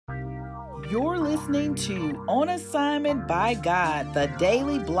You're listening to On Assignment by God, the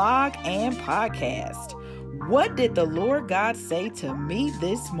daily blog and podcast. What did the Lord God say to me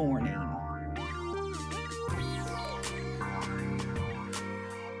this morning?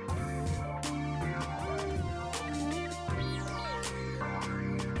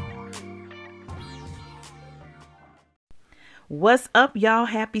 What's up, y'all?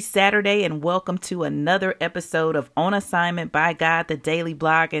 Happy Saturday and welcome to another episode of On Assignment by God, the daily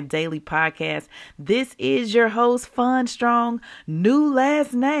blog and daily podcast. This is your host, Fun Strong, new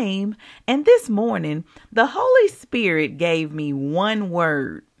last name. And this morning, the Holy Spirit gave me one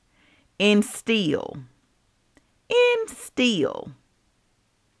word: instill. Instill.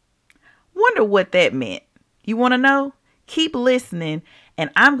 Wonder what that meant. You want to know? Keep listening, and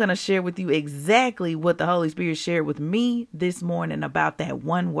I'm going to share with you exactly what the Holy Spirit shared with me this morning about that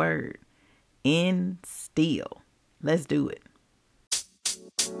one word: instill. Let's do it.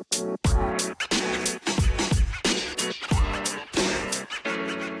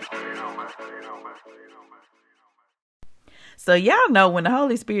 So y'all know when the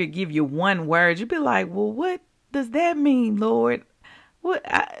Holy Spirit give you one word, you be like, well, what does that mean, Lord?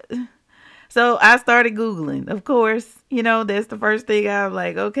 So I started Googling, of course. You know, that's the first thing I was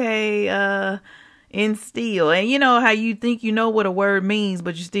like, okay, instill. And you know how you think you know what a word means,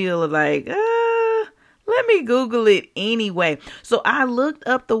 but you still are like, let me Google it anyway. So I looked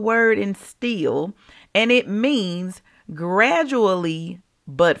up the word instill, and it means gradually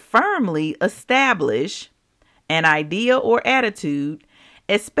but firmly establish an idea or attitude,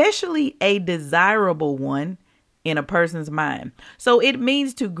 especially a desirable one, in a person's mind. So it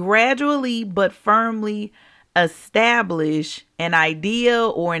means to gradually but firmly establish an idea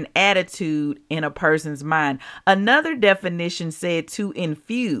or an attitude in a person's mind. Another definition said to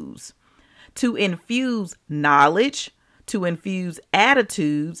infuse knowledge, to infuse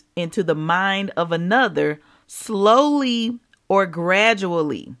attitudes into the mind of another slowly or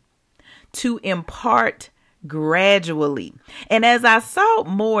gradually, to impart gradually. And as I saw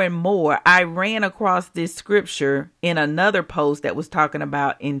more and more, I ran across this scripture in another post that was talking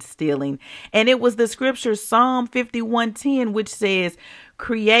about instilling. And it was the scripture Psalm 51:10, which says,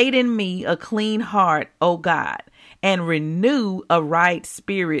 "Create in me a clean heart, O God, and renew a right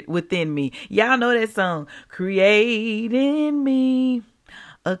spirit within me." Y'all know that song, "Create in me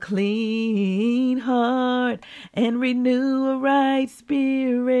a clean heart and renew a right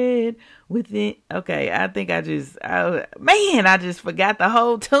spirit within." Okay, I think I just forgot the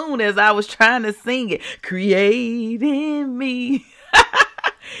whole tune as I was trying to sing it. Create in me.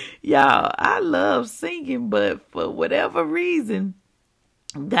 Y'all, I love singing, but for whatever reason,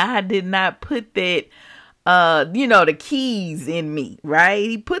 God did not put that the keys in me, right?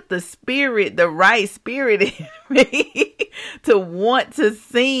 He put the right spirit in me to want to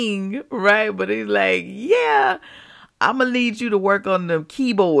sing, right? But he's like, yeah, I'm going to need you to work on the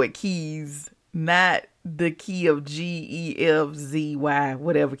keyboard keys, not the key of G, E, F, Z, Y,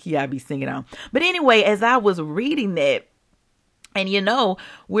 whatever key I be singing on. But anyway, as I was reading that, and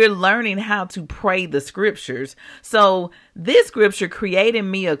we're learning how to pray the scriptures. So this scripture, "Create in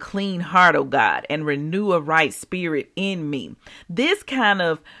me a clean heart, O God, and renew a right spirit in me." This kind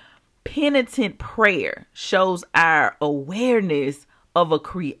of penitent prayer shows our awareness of a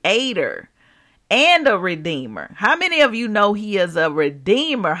creator and a redeemer. How many of you know he is a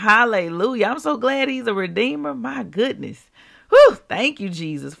redeemer? Hallelujah. I'm so glad he's a redeemer. My goodness. Whew, thank you,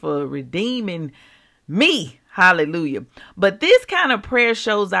 Jesus, for redeeming me. Hallelujah. But this kind of prayer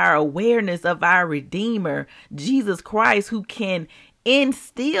shows our awareness of our Redeemer, Jesus Christ, who can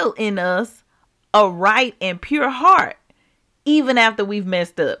instill in us a right and pure heart, even after we've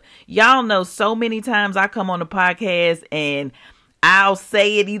messed up. Y'all know so many times I come on the podcast and I'll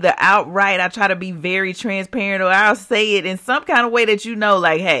say it either outright. I try to be very transparent, or I'll say it in some kind of way that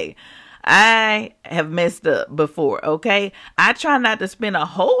like, hey, I have messed up before, okay? I try not to spend a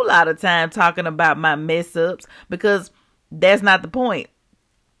whole lot of time talking about my mess ups because that's not the point.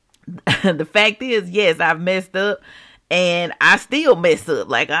 The fact is, yes, I've messed up and I still mess up.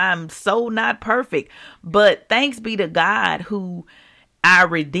 Like, I'm so not perfect. But thanks be to God, who our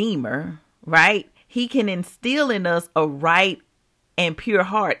Redeemer, right? He can instill in us a right and pure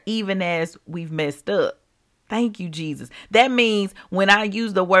heart even as we've messed up. Thank you, Jesus. That means when I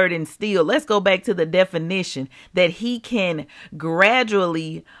use the word instill, let's go back to the definition, that he can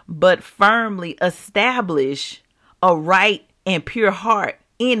gradually but firmly establish a right and pure heart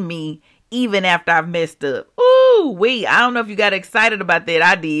in me even after I've messed up. Ooh, I don't know if you got excited about that.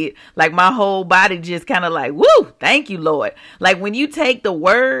 I did. Like, my whole body just kind of like, woo, thank you, Lord. Like, when you take the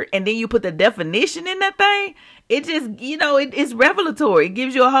word and then you put the definition in that thing, it just, it's revelatory. It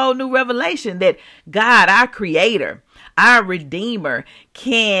gives you a whole new revelation that God, our creator, our redeemer,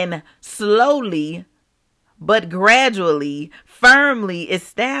 can slowly but gradually, firmly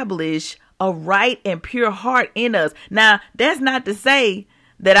establish a right and pure heart in us. Now, that's not to say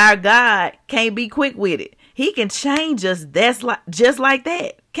that our God can't be quick with it. He can change us just like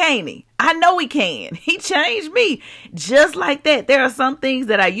that, can't he? I know he can. He changed me just like that. There are some things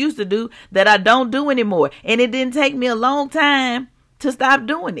that I used to do that I don't do anymore. And it didn't take me a long time to stop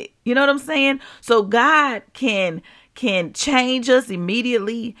doing it. You know what I'm saying? So God can change us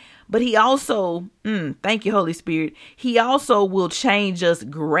immediately. But he also, thank you, Holy Spirit, he also will change us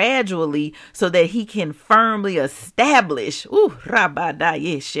gradually so that he can firmly establish, thank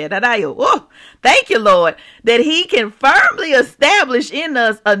you, Lord, that he can firmly establish in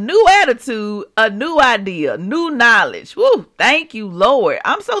us a new attitude, a new idea, new knowledge. Thank you, Lord.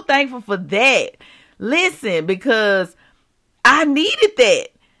 I'm so thankful for that. Listen, because I needed that.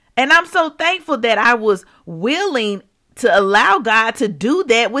 And I'm so thankful that I was willing to allow God to do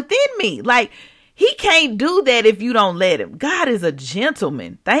that within me. Like, he can't do that if you don't let him. God is a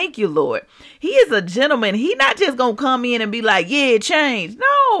gentleman. Thank you, Lord. He is a gentleman. He not just gonna come in and be like, yeah, change.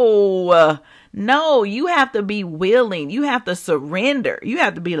 No, you have to be willing. You have to surrender. You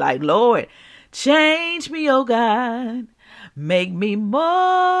have to be like, Lord, change me, oh God. Make me more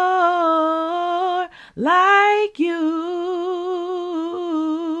like you.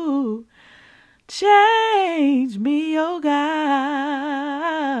 Change me, oh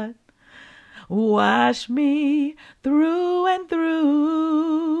God. Wash me through and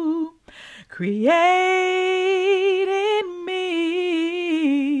through. Create in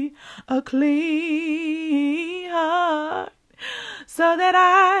me a clean heart so that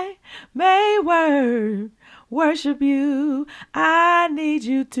I may worship you. I need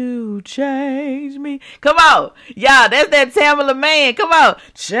you to change me. Come on. Y'all, that's that Tamala Man. Come on.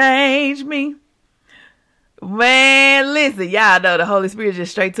 Change me. Man, listen, y'all know the Holy Spirit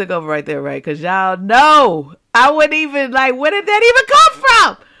just straight took over right there, right? Because y'all know I wouldn't even like, where did that even come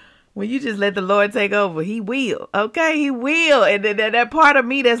from? When you just let the Lord take over, he will. Okay, he will. And then that part of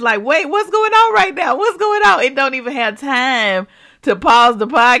me that's like, wait, what's going on right now? What's going on? It don't even have time to pause the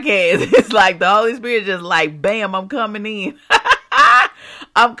podcast. It's like the Holy Spirit just like, bam, I'm coming in.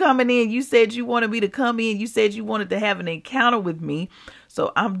 I'm coming in. You said you wanted me to come in. You said you wanted to have an encounter with me.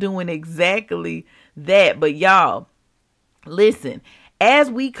 So I'm doing exactly that. But y'all, listen,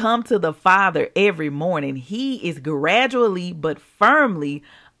 as we come to the Father every morning, he is gradually but firmly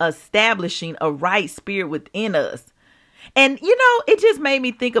establishing a right spirit within us. And it just made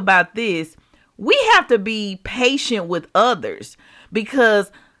me think about this. We have to be patient with others, because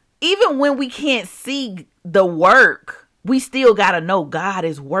even when we can't see the work, we still got to know God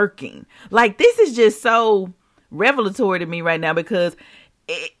is working. Like, this is just so revelatory to me right now, because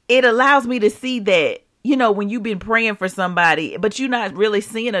it allows me to see that, when you've been praying for somebody, but you're not really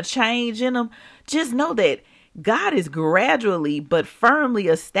seeing a change in them, just know that God is gradually but firmly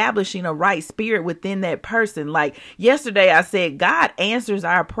establishing a right spirit within that person. Like yesterday, I said, God answers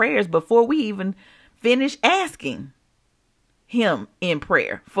our prayers before we even finish asking him in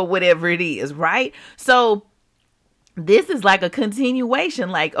prayer for whatever it is, right? So this is like a continuation.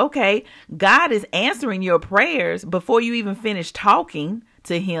 Like, okay, God is answering your prayers before you even finish talking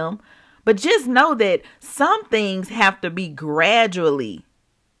to him. But just know that some things have to be gradually,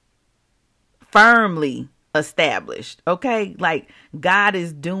 firmly established. Okay. Like, God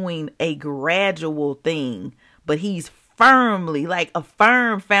is doing a gradual thing, but he's firmly, like a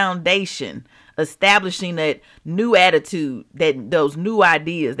firm foundation, establishing that new attitude, those new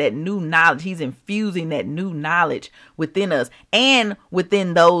ideas, that new knowledge. He's infusing that new knowledge within us and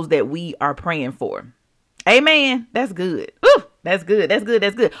within those that we are praying for. Amen. That's good. Ooh, that's good. That's good.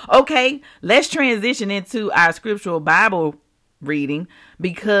 That's good. Okay. Let's transition into our scriptural Bible reading,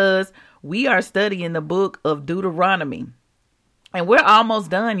 because we are studying the book of Deuteronomy, and we're almost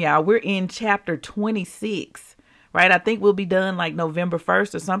done, y'all. We're in chapter 26, right? I think we'll be done like November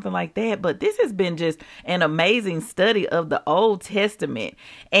 1st or something like that. But this has been just an amazing study of the Old Testament.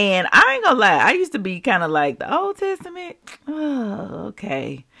 And I ain't gonna lie, I used to be kind of like, the Old Testament? Oh,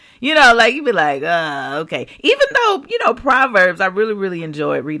 okay. Like you'd be like, okay. Even though, Proverbs, I really, really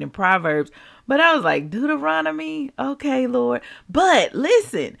enjoyed reading Proverbs. But I was like, Deuteronomy? Okay, Lord. But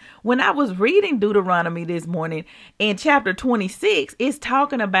listen, when I was reading Deuteronomy this morning in chapter 26, it's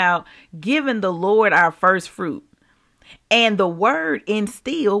talking about giving the Lord our first fruit. And the word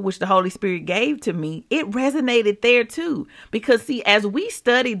instill, which the Holy Spirit gave to me, it resonated there too. Because see, as we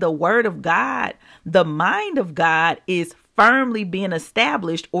study the word of God, the mind of God is firmly being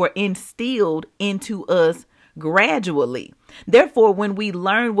established or instilled into us gradually. Therefore, when we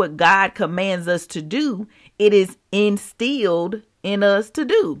learn what God commands us to do, it is instilled in us to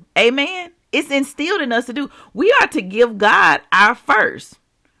do. Amen. It's instilled in us to do. We are to give God our first.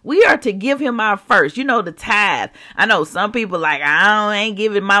 We are to give him our first. You know, the tithe. I know some people like, I ain't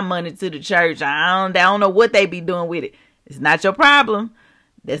giving my money to the church. I don't know what they be doing with it. It's not your problem.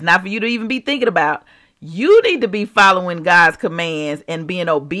 That's not for you to even be thinking about. You need to be following God's commands and being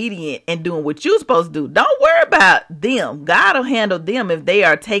obedient and doing what you're supposed to do. Don't worry about them. God will handle them if they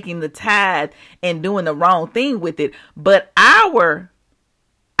are taking the tithe and doing the wrong thing with it. But our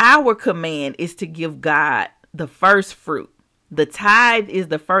command is to give God the first fruit. The tithe is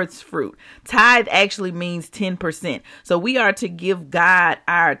the first fruit. Tithe actually means 10%. So we are to give God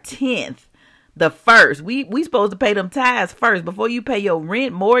our 10th, the first. We supposed to pay them tithes first before you pay your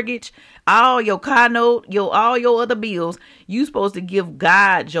rent, mortgage, all your car note, all your other bills. You supposed to give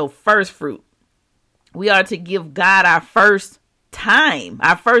God your first fruit. We are to give God our first time,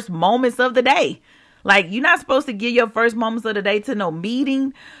 our first moments of the day. Like, you're not supposed to give your first moments of the day to no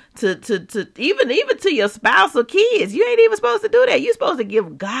meeting, to even to your spouse or kids. You ain't even supposed to do that. You're supposed to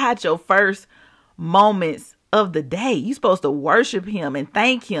give God your first moments of the day. You're supposed to worship him and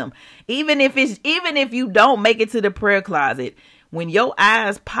thank him. Even if you don't make it to the prayer closet, when your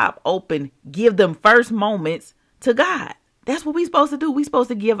eyes pop open, give them first moments to God. That's what we're supposed to do. We're supposed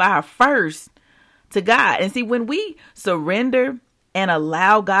to give our first to God. And see, when we surrender and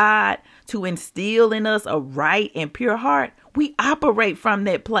allow God to instill in us a right and pure heart, we operate from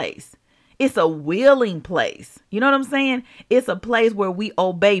that place. It's a willing place. You know what I'm saying? It's a place where we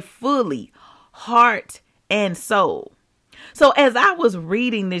obey fully, heart and soul. So as I was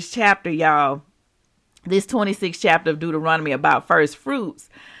reading this chapter, y'all, this 26th chapter of Deuteronomy about first fruits,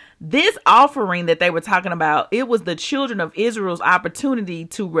 this offering that they were talking about, it was the children of Israel's opportunity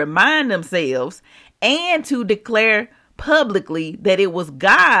to remind themselves and to declare publicly that it was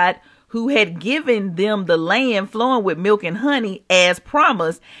God who had given them the land flowing with milk and honey as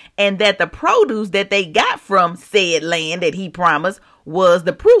promised, and that the produce that they got from said land that he promised was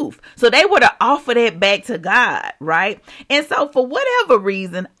the proof. So they were to offer that back to God, right? And so for whatever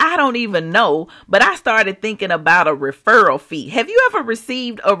reason, I don't even know, but I started thinking about a referral fee. Have you ever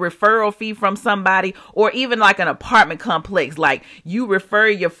received a referral fee from somebody, or even like an apartment complex? Like, you refer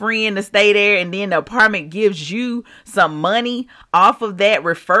your friend to stay there and then the apartment gives you some money off of that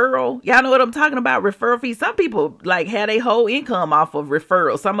referral. Y'all know what I'm talking about? Referral fees. Some people like have their whole income off of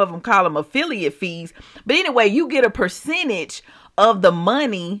referrals. Some of them call them affiliate fees. But anyway, you get a percentage of the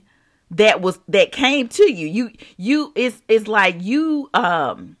money that came to you. It's like you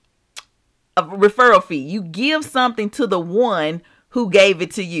a referral fee. You give something to the one who gave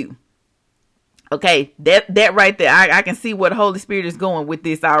it to you. Okay, that right there, I can see where the Holy Spirit is going with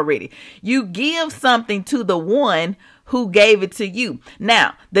this already. You give something to the one who gave it to you.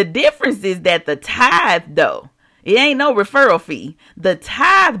 Now, the difference is that the tithe, though, it ain't no referral fee. The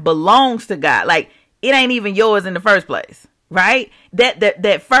tithe belongs to God. Like, it ain't even yours in the first place. Right?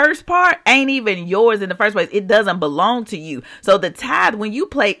 That first part ain't even yours in the first place. It doesn't belong to you. So the tithe, when you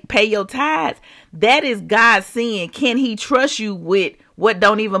pay your tithes, that is God saying, can he trust you with what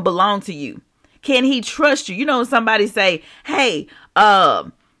don't even belong to you? Can he trust you? You know, somebody say, hey,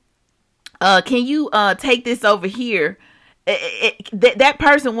 can you take this over here? That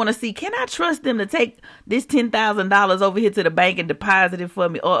person want to see, can I trust them to take this $10,000 over here to the bank and deposit it for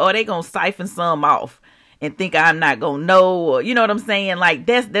me? Or are they going to siphon some off and think I'm not going to know? Or, you know what I'm saying? Like,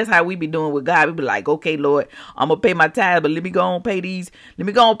 that's how we be doing with God. We be like, okay, Lord, I'm going to pay my tithe, but let me go and pay these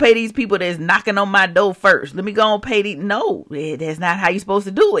people that's knocking on my door first. Let me go and pay these. No, that's not how you're supposed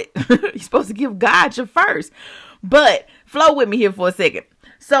to do it. You're supposed to give God your first. But flow with me here for a second.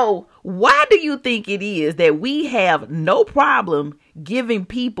 So why do you think it is that we have no problem giving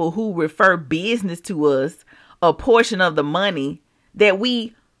people who refer business to us a portion of the money that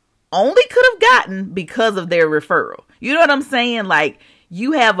we only could have gotten because of their referral? You know what I'm saying? Like,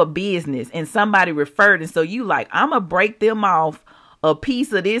 you have a business and somebody referred, and so you like, I'm going to break them off a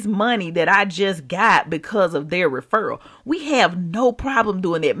piece of this money that I just got because of their referral. We have no problem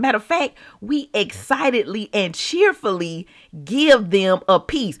doing that. Matter of fact, we excitedly and cheerfully give them a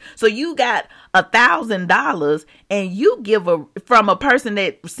piece. So you got $1,000 and you give from a person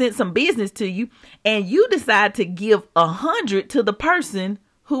that sent some business to you, and you decide to give 100 to the person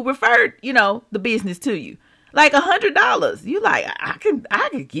who referred, the business to you. Like $100. You like, I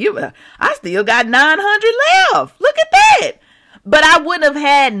can give it. I still got 900 left. Look at that. But I wouldn't have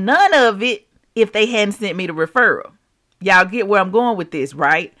had none of it if they hadn't sent me the referral. Y'all get where I'm going with this,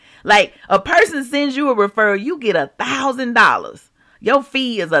 right? Like, a person sends you a referral, you get $1,000. Your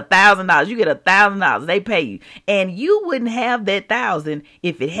fee is $1,000. You get $1,000. They pay you. And you wouldn't have that 1,000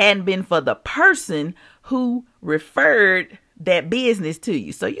 if it hadn't been for the person who referred that business to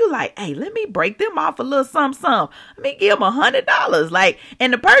you. So you're like, hey, let me break them off a little something. Let me give them $100. Like,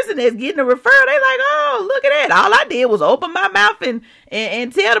 and the person that's getting the referral, they like, oh, look at that. All I did was open my mouth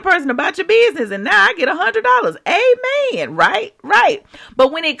and tell the person about your business. And now I get $100. Amen. Right.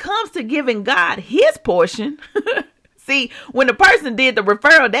 But when it comes to giving God his portion, see, when the person did the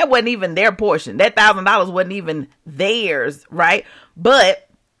referral, that wasn't even their portion. That $1,000 wasn't even theirs. Right. But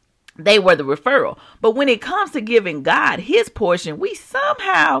they were the referral. But when it comes to giving God his portion, we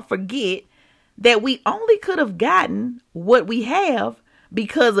somehow forget that we only could have gotten what we have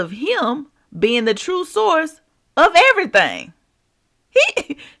because of him being the true source of everything.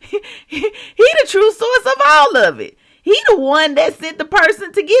 He the true source of all of it. He the one that sent the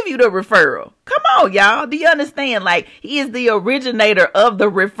person to give you the referral. Come on, y'all. Do you understand? Like, he is the originator of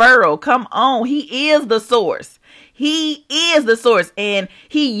the referral. Come on. He is the source. He is the source, and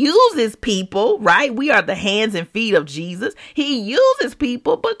he uses people, right? We are the hands and feet of Jesus. He uses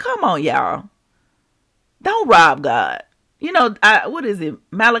people, but come on, y'all. Don't rob God. You know, what is it?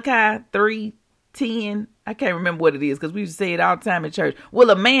 Malachi 3:10. I can't remember what it is because we used to say it all the time in church. Will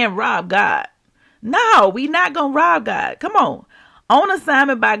a man rob God? No, we not going to rob God. Come on. On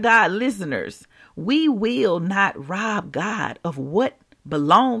assignment by God listeners, we will not rob God of what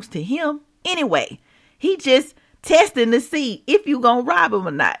belongs to him anyway. He just testing to see if you gonna rob him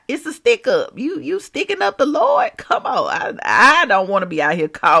or not. It's a stick up. You sticking up the Lord? Come on. I don't want to be out here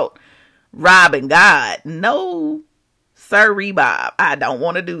caught robbing God. No, sirree, Bob. I don't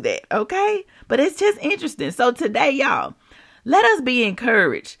want to do that. Okay? But it's just interesting. So today, y'all, let us be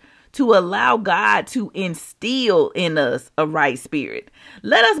encouraged to allow God to instill in us a right spirit.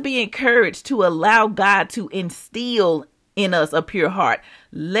 Let us be encouraged to allow God to instill in us a pure heart.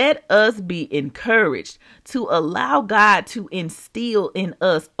 Let us be encouraged to allow God to instill in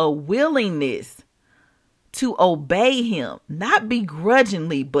us a willingness to obey him, not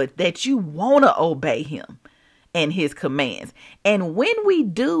begrudgingly, but that you want to obey him and his commands. And when we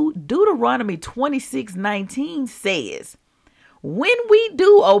do, Deuteronomy 26:19 says, when we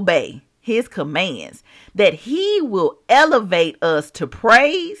do obey his commands, that he will elevate us to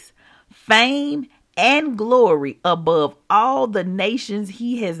praise, fame, and glory above all the nations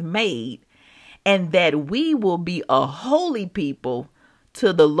he has made, and that we will be a holy people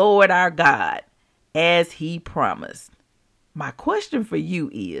to the Lord our God, as he promised. My question for you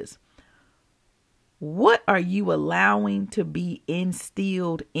is, what are you allowing to be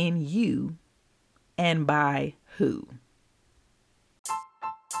instilled in you, and by who?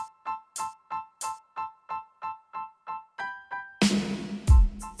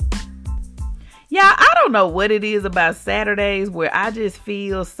 Yeah, I don't know what it is about Saturdays where I just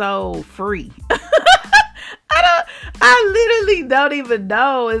feel so free. I literally don't even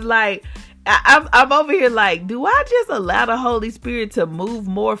know. It's like, I'm over here like, do I just allow the Holy Spirit to move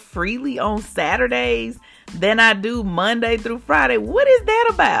more freely on Saturdays than I do Monday through Friday? What is that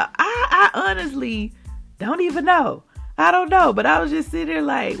about? I honestly don't even know. I don't know, but I was just sitting there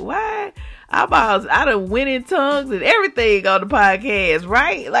like, why? I done went in tongues and everything on the podcast,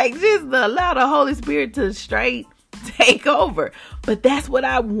 right? Like, just allow the Holy Spirit to straight take over. But that's what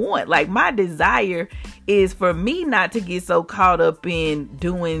I want. Like, my desire is for me not to get so caught up in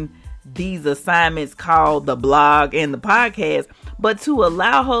doing these assignments called the blog and the podcast, but to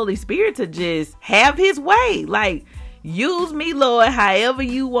allow Holy Spirit to just have his way. Like, use me, Lord, however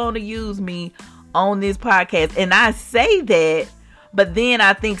you want to use me on this podcast. And I say that, but then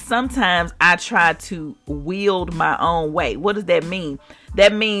I think sometimes I try to wield my own way. What does that mean?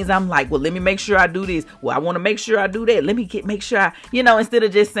 That means I'm like, well, let me make sure I do this. Well, I want to make sure I do that. Let me make sure I, instead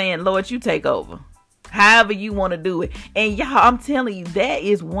of just saying, Lord, you take over. However you want to do it. And y'all, I'm telling you, that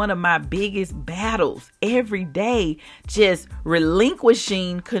is one of my biggest battles every day. Just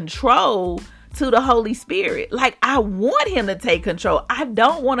relinquishing control to the Holy Spirit. Like, I want him to take control. I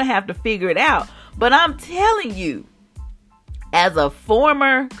don't want to have to figure it out. But I'm telling you, as a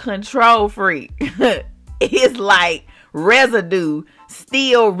former control freak, it's like residue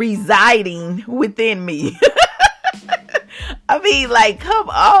still residing within me. I mean, like, come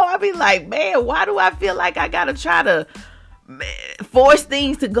on. I mean, like, man, why do I feel like I got to try to force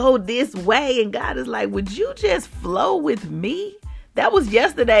things to go this way? And God is like, would you just flow with me? That was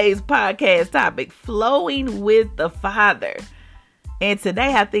yesterday's podcast topic, flowing with the Father. And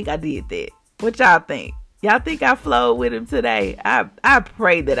today I think I did that. What y'all think? Y'all think I flowed with him today? I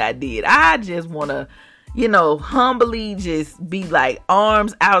pray that I did. I just want to, humbly just be like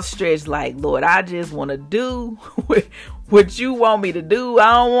arms outstretched, like, Lord, I just want to do what you want me to do.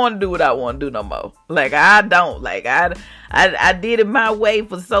 I don't want to do what I want to do no more. Like, I don't. Like, I did it my way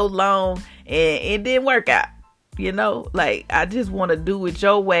for so long and it didn't work out. Like, I just want to do it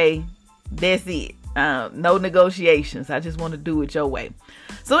your way. That's it. No negotiations. I just want to do it your way.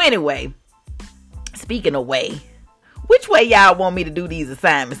 So anyway, speaking of way, which way y'all want me to do these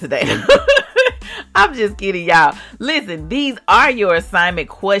assignments today? I'm just kidding, y'all. Listen, these are your assignment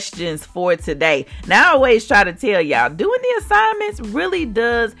questions for today. Now, I always try to tell y'all, doing the assignments really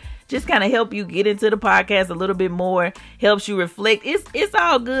does just kind of help you get into the podcast a little bit more, helps you reflect. It's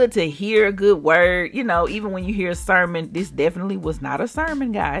all good to hear a good word. Even when you hear a sermon, this definitely was not a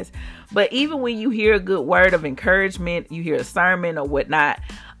sermon, guys. But even when you hear a good word of encouragement, you hear a sermon or whatnot,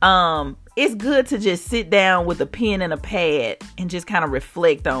 it's good to just sit down with a pen and a pad and just kind of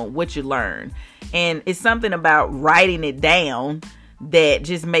reflect on what you learn. And it's something about writing it down that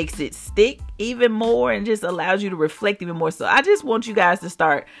just makes it stick even more and just allows you to reflect even more. So I just want you guys to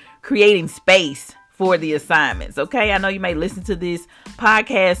start creating space for the assignments. Okay. I know you may listen to this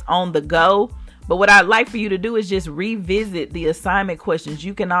podcast on the go, but what I'd like for you to do is just revisit the assignment questions.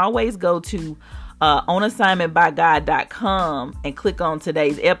 You can always go to onassignmentbygod.com and click on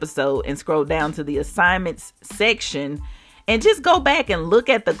today's episode and scroll down to the assignments section and just go back and look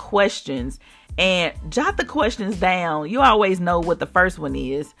at the questions and jot the questions down. You always know what the first one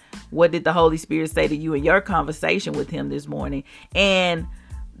is. What did the Holy Spirit say to you in your conversation with him this morning? And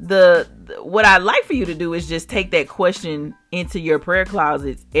what I'd like for you to do is just take that question into your prayer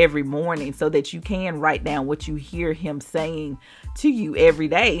closets every morning so that you can write down what you hear him saying to you every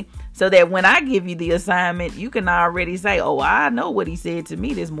day, so that when I give you the assignment, you can already say, oh, I know what he said to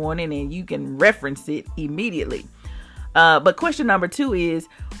me this morning, and you can reference it immediately. But question number 2 is,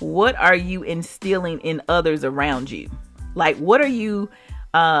 what are you instilling in others around you? Like, what are you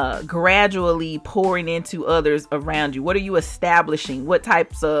gradually pouring into others around you? What are you establishing? What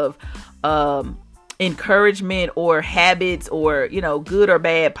types of encouragement or habits or, good or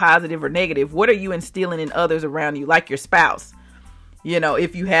bad, positive or negative? What are you instilling in others around you? Like your spouse,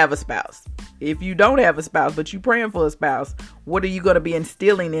 if you have a spouse. If you don't have a spouse, but you're praying for a spouse, what are you going to be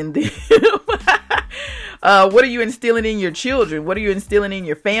instilling in them? What are you instilling in your children? What are you instilling in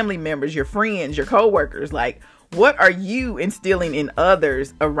your family members, your friends, your coworkers? Like, what are you instilling in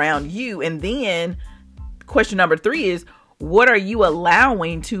others around you? And then question number 3 is, what are you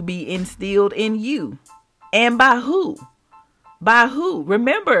allowing to be instilled in you? And by who? By who?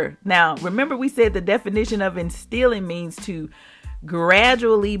 Remember we said the definition of instilling means to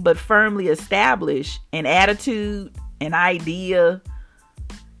gradually but firmly establish an attitude, an idea,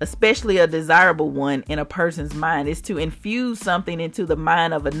 especially a desirable one, in a person's mind. Is to infuse something into the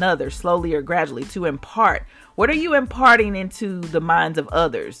mind of another, slowly or gradually, to impart. What are you imparting into the minds of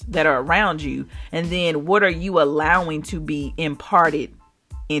others that are around you? And then what are you allowing to be imparted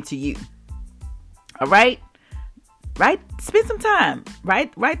into you? All right? Right? Spend some time.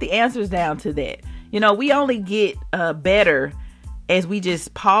 Write the answers down to that. We only get better as we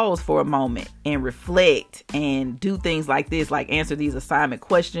just pause for a moment and reflect and do things like this, like answer these assignment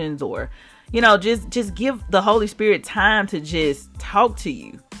questions, or, just give the Holy Spirit time to just talk to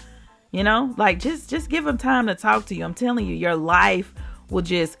you, like just give him time to talk to you. I'm telling you, your life will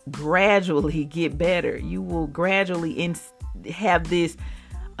just gradually get better. You will gradually have this,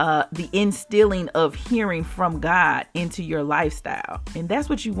 the instilling of hearing from God into your lifestyle. And that's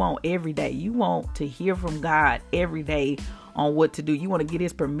what you want every day. You want to hear from God every day on what to do. You want to get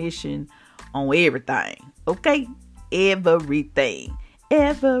his permission on everything. Okay? Everything.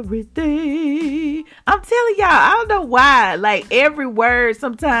 I'm telling y'all, I don't know why. Like, every word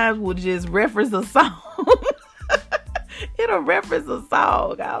sometimes will just reference a song. It'll reference a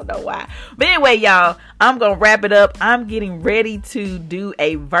song. I don't know why. But anyway, y'all, I'm going to wrap it up. I'm getting ready to do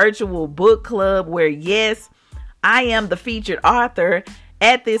a virtual book club where, yes, I am the featured author.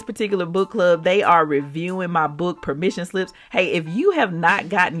 At this particular book club, they are reviewing my book, Permission Slips. Hey, if you have not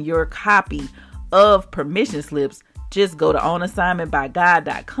gotten your copy of Permission Slips, just go to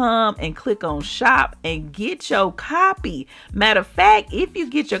onassignmentbygod.com and click on shop and get your copy. Matter of fact, if you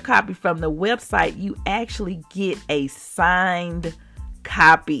get your copy from the website, you actually get a signed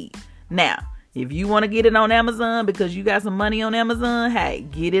copy. Now, if you want to get it on Amazon because you got some money on Amazon, hey,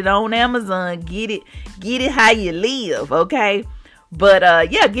 get it on Amazon. Get it how you live, okay? But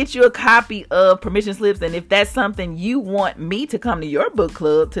get you a copy of Permission Slips. And if that's something you want me to come to your book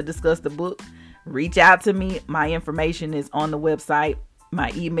club to discuss the book, reach out to me. My information is on the website, my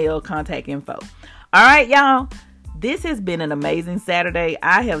email, contact info. All right, y'all. This has been an amazing Saturday.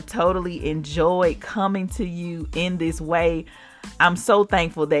 I have totally enjoyed coming to you in this way. I'm so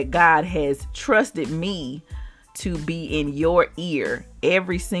thankful that God has trusted me to be in your ear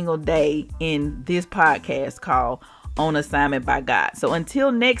every single day in this podcast called On Assignment by God. So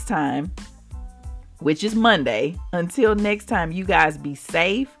until next time, which is Monday, until next time, you guys be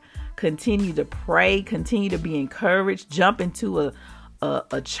safe. Continue to pray. Continue to be encouraged. Jump into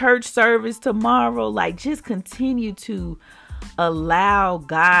a church service tomorrow. Like, just continue to allow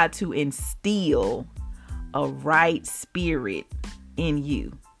God to instill a right spirit in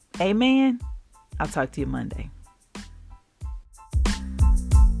you. Amen. I'll talk to you Monday.